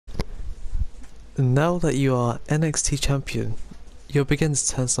Now that you are NXT champion, you'll begin to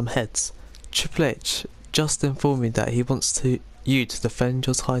turn some heads. Triple H just informed me that he wants you to defend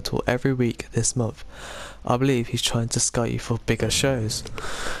your title every week this month. I believe he's trying to scout you for bigger shows.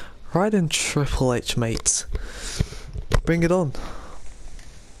 Right then, Triple H, mate. Bring it on.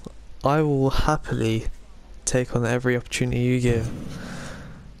 I will happily take on every opportunity you give.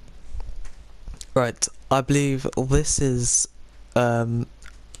 Right, I believe this is Adrian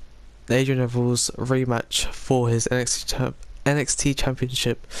Neville's rematch for his NXT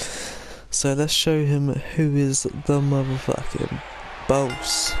Championship. So let's show him who is the motherfucking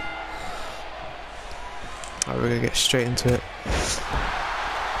boss. Alright, we're gonna get straight into it.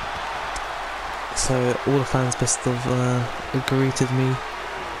 So all the fans must have greeted me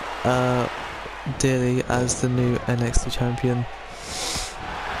dearly as the new NXT champion.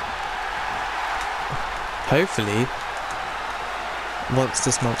 Hopefully, once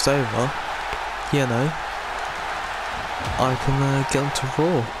this month's over, you know, I can get onto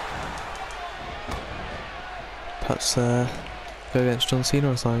Raw. Perhaps go against John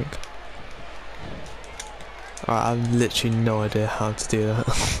Cena or something. Alright, I have literally no idea how to do that.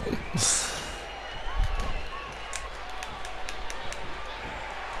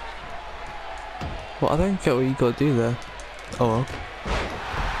 Well, I don't get what you gotta do there. Oh well.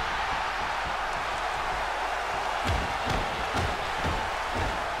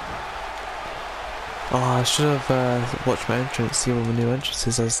 Oh, I should have watched my entrance, see all the new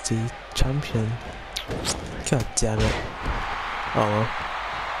entrances as the champion. God damn it. Oh well.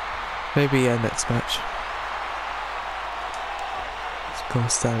 Maybe next match. Let's go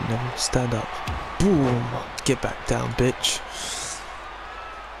stand, Neville. Stand up. Boom! Get back down, bitch.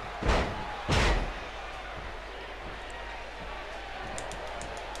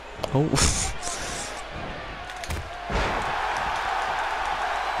 Oh.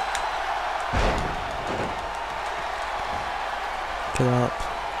 Get up.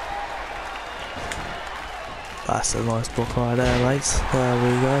 That's a nice block right there, mates. There we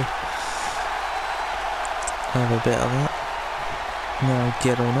go. Have a bit of that. Now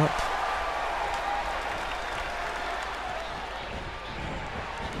get on up.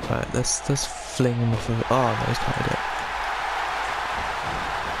 Right, let's fling him off of. Oh no, he's carried it.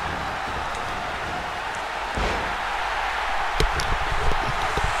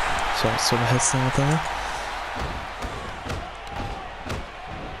 So I saw my head stand there.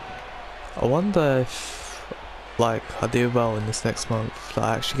 I wonder if, like, I do well in this next month, like,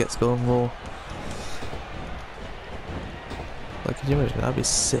 I actually get to go on Raw. Like, can you imagine? That'd be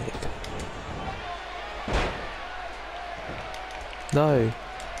sick. No.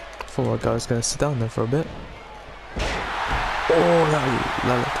 I thought my guy was going to sit down there for a bit. Oh, that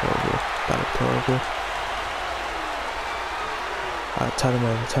looked horrible. That looked horrible. Alright, turn him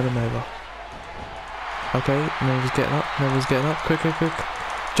over, turn him over. Okay, Neville's getting up, Neville's getting up. Quick, quick, quick.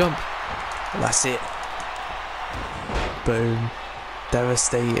 Jump. That's it. Boom.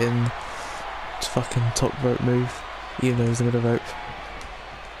 Devastating. Fucking top rope move. Even though he's in the middle rope.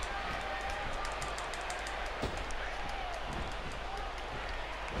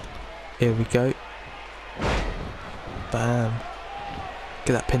 Here we go. Bam.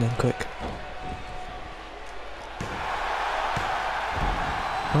 Get that pin in quick.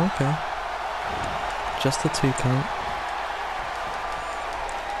 Okay. Just a 2 count.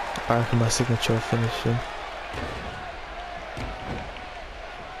 I reckon my signature finishing.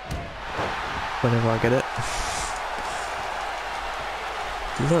 Whenever I get it.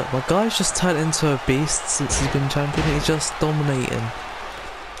 Look, my guy's just turned into a beast since he's been champion. He's just dominating.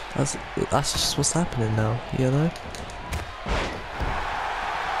 That's just what's happening now, you know?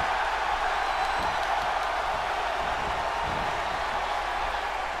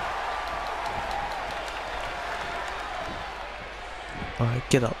 Alright,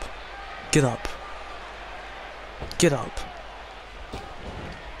 get up. Get up. Get up.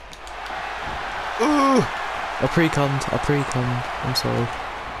 Ooh! I pre-conned. I'm sorry.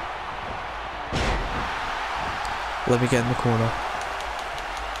 Let me get in the corner.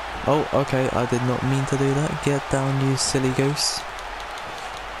 Oh, okay, I did not mean to do that. Get down, you silly goose.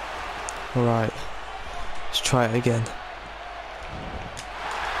 Alright. Let's try it again.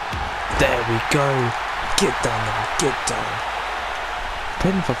 There we go. Get down there, get down.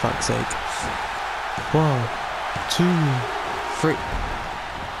 Pin for fuck's sake. 1, 2, 3.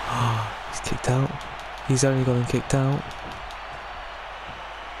 Ah, he's kicked out. He's only gotten kicked out.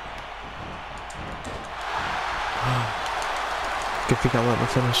 Good thing I want my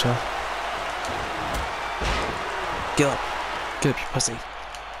finisher. Get up. Get up, you pussy.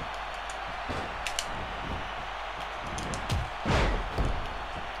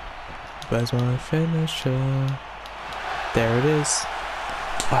 Where's my finisher? There it is.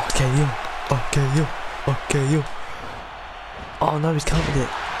 Okay, you. Okay, you. Okay, you. Oh no, he's countered it.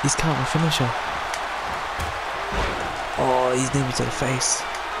 He's countered my finisher. Oh, he's near me to the face.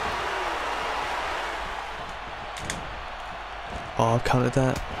 Oh, I've countered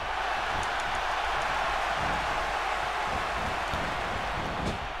that.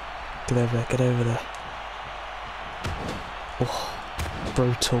 Get over there, get over there. Oh,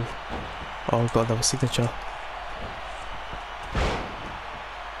 brutal. Oh, I've got another signature.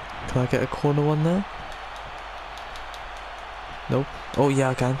 Can I get a corner one now? Nope. Oh yeah,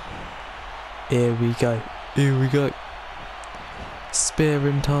 I can. Here we go. Here we go.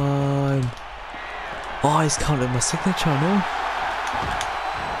 Spearing time. Oh, he's counted my signature, no?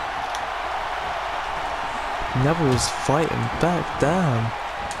 Neville's fighting back. Damn.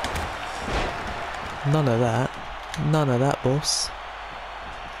 None of that. None of that, boss.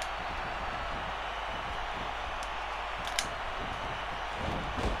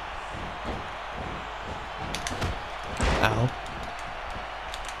 Ow.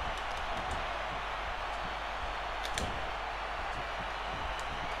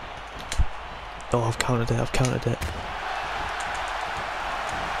 Oh, I've counted it, I've counted it.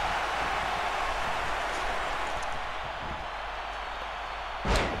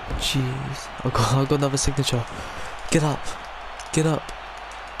 Jeez. I've got another signature. Get up. Get up.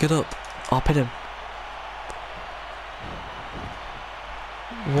 Get up. I'll pin him.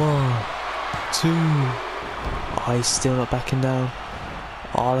 1, 2. Oh, he's still not backing down.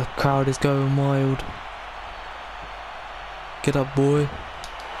 Oh, the crowd is going wild. Get up, boy.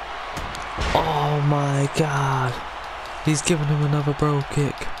 Oh my god. He's giving him another bro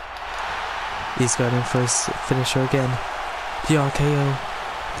kick. He's going in for his finisher again. The RKO.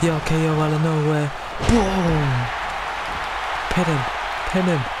 The RKO out of nowhere. Boom! Pin him. Pin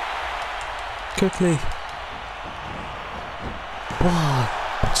him. Quickly. 1,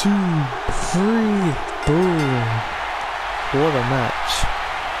 2, 3. Boom. What a match.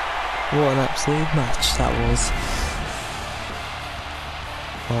 What an absolute match that was.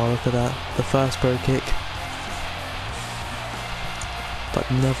 Oh, look at that. The first bro kick. But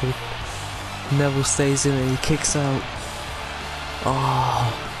Neville stays in and he kicks out.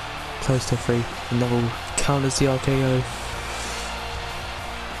 Oh, close to 3. And Neville counters the RKO.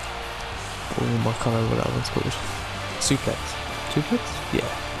 Oh, I can't remember what that one's called. Suplex. Suplex? Yeah.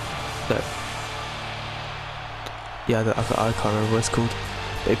 No. Yeah, I can't remember what it's called.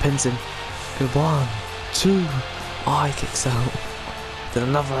 But he pins him. Good 1, 2. Oh, he kicks out. Then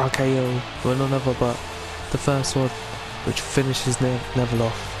another RKO. Well, not another, but the first one, which finishes Neville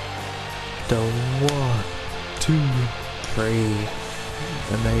off. The 1, 2, 3.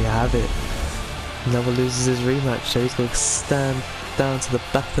 And there you have it. Neville loses his rematch, so he's going to stand down to the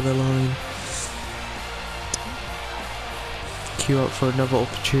back of the line. Queue up for another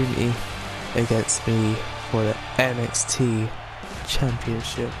opportunity against me for the NXT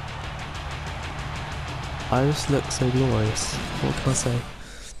Championship. I just look so glorious. What can I say?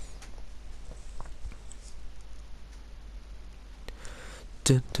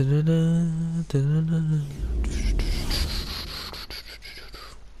 Dun, dun, dun, dun, dun, dun.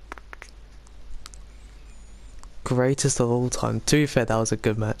 Greatest of all time. To be fair, that was a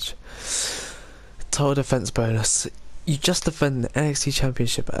good match. Title defense bonus. You just defend the NXT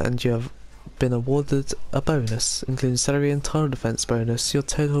Championship and you have been awarded a bonus, including salary and title defense bonus. Your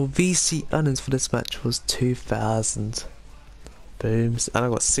total VC earnings for this match was 2,000. Booms. And I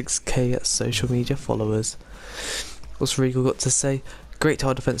got 6k social media followers. What's Regal got to say? Great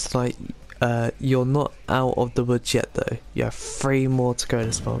title defense tonight. You're not out of the woods yet though. You have 3 more to go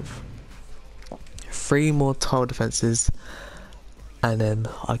this month. 3 more title defenses, and then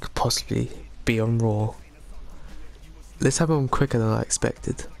I could possibly be on Raw. Let's have them quicker than I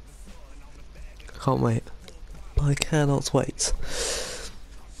expected. Can't wait. I cannot wait.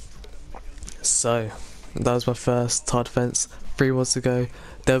 So, that was my first title defense. 3 more to go.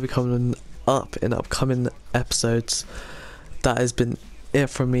 They'll be coming up in upcoming episodes. That has been it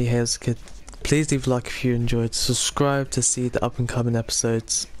from me here as a kid. Please leave a like if you enjoyed. Subscribe to see the up and coming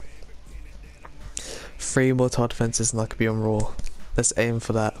episodes. 3 more title defenses and I could be on Raw. Let's aim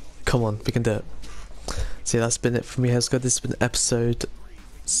for that. Come on, we can do it. So yeah, that's been it from me here as good. This has been episode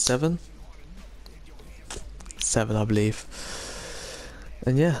 7? 7, I believe.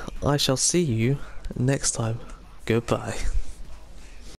 And yeah, I shall see you next time. Goodbye.